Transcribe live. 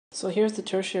So here's the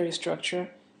tertiary structure,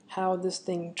 how this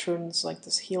thing turns like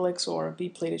this helix or a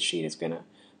B-plated sheet is going to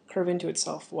curve into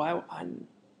itself.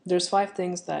 There's 5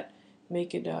 things that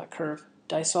make it curve.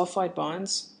 Disulfide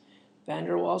bonds, van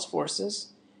der Waals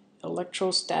forces,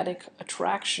 electrostatic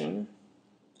attraction,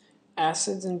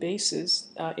 acids and bases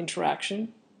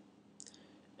interaction,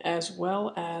 as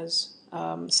well as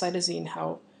cytosine,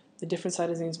 how the different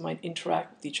cytosines might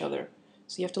interact with each other.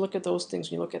 So you have to look at those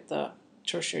things when you look at the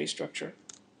tertiary structure.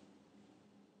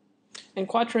 And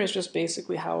quaternary is just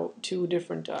basically how 2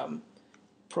 different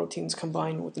proteins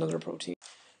combine with another protein.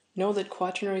 Know that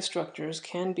quaternary structures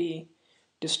can be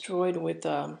destroyed with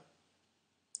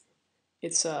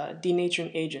its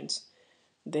denaturing agents.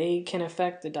 They can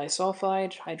affect the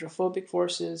disulfide, hydrophobic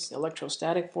forces,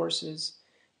 electrostatic forces,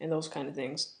 and those kind of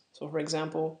things. So for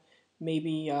example,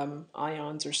 maybe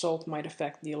ions or salt might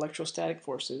affect the electrostatic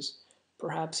forces.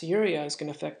 Perhaps urea is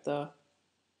going to affect the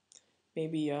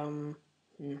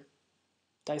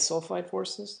disulfide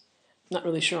forces. I'm not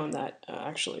really sure on that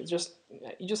actually. You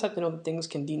just have to know that things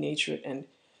can denature it, and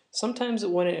sometimes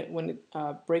when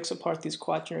it breaks apart these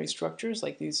quaternary structures,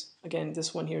 like these, again,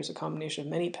 this one here is a combination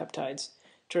of many peptides,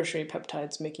 tertiary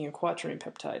peptides making a quaternary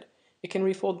peptide. It can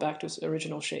refold back to its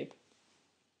original shape.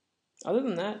 Other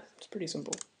than that, it's pretty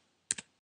simple.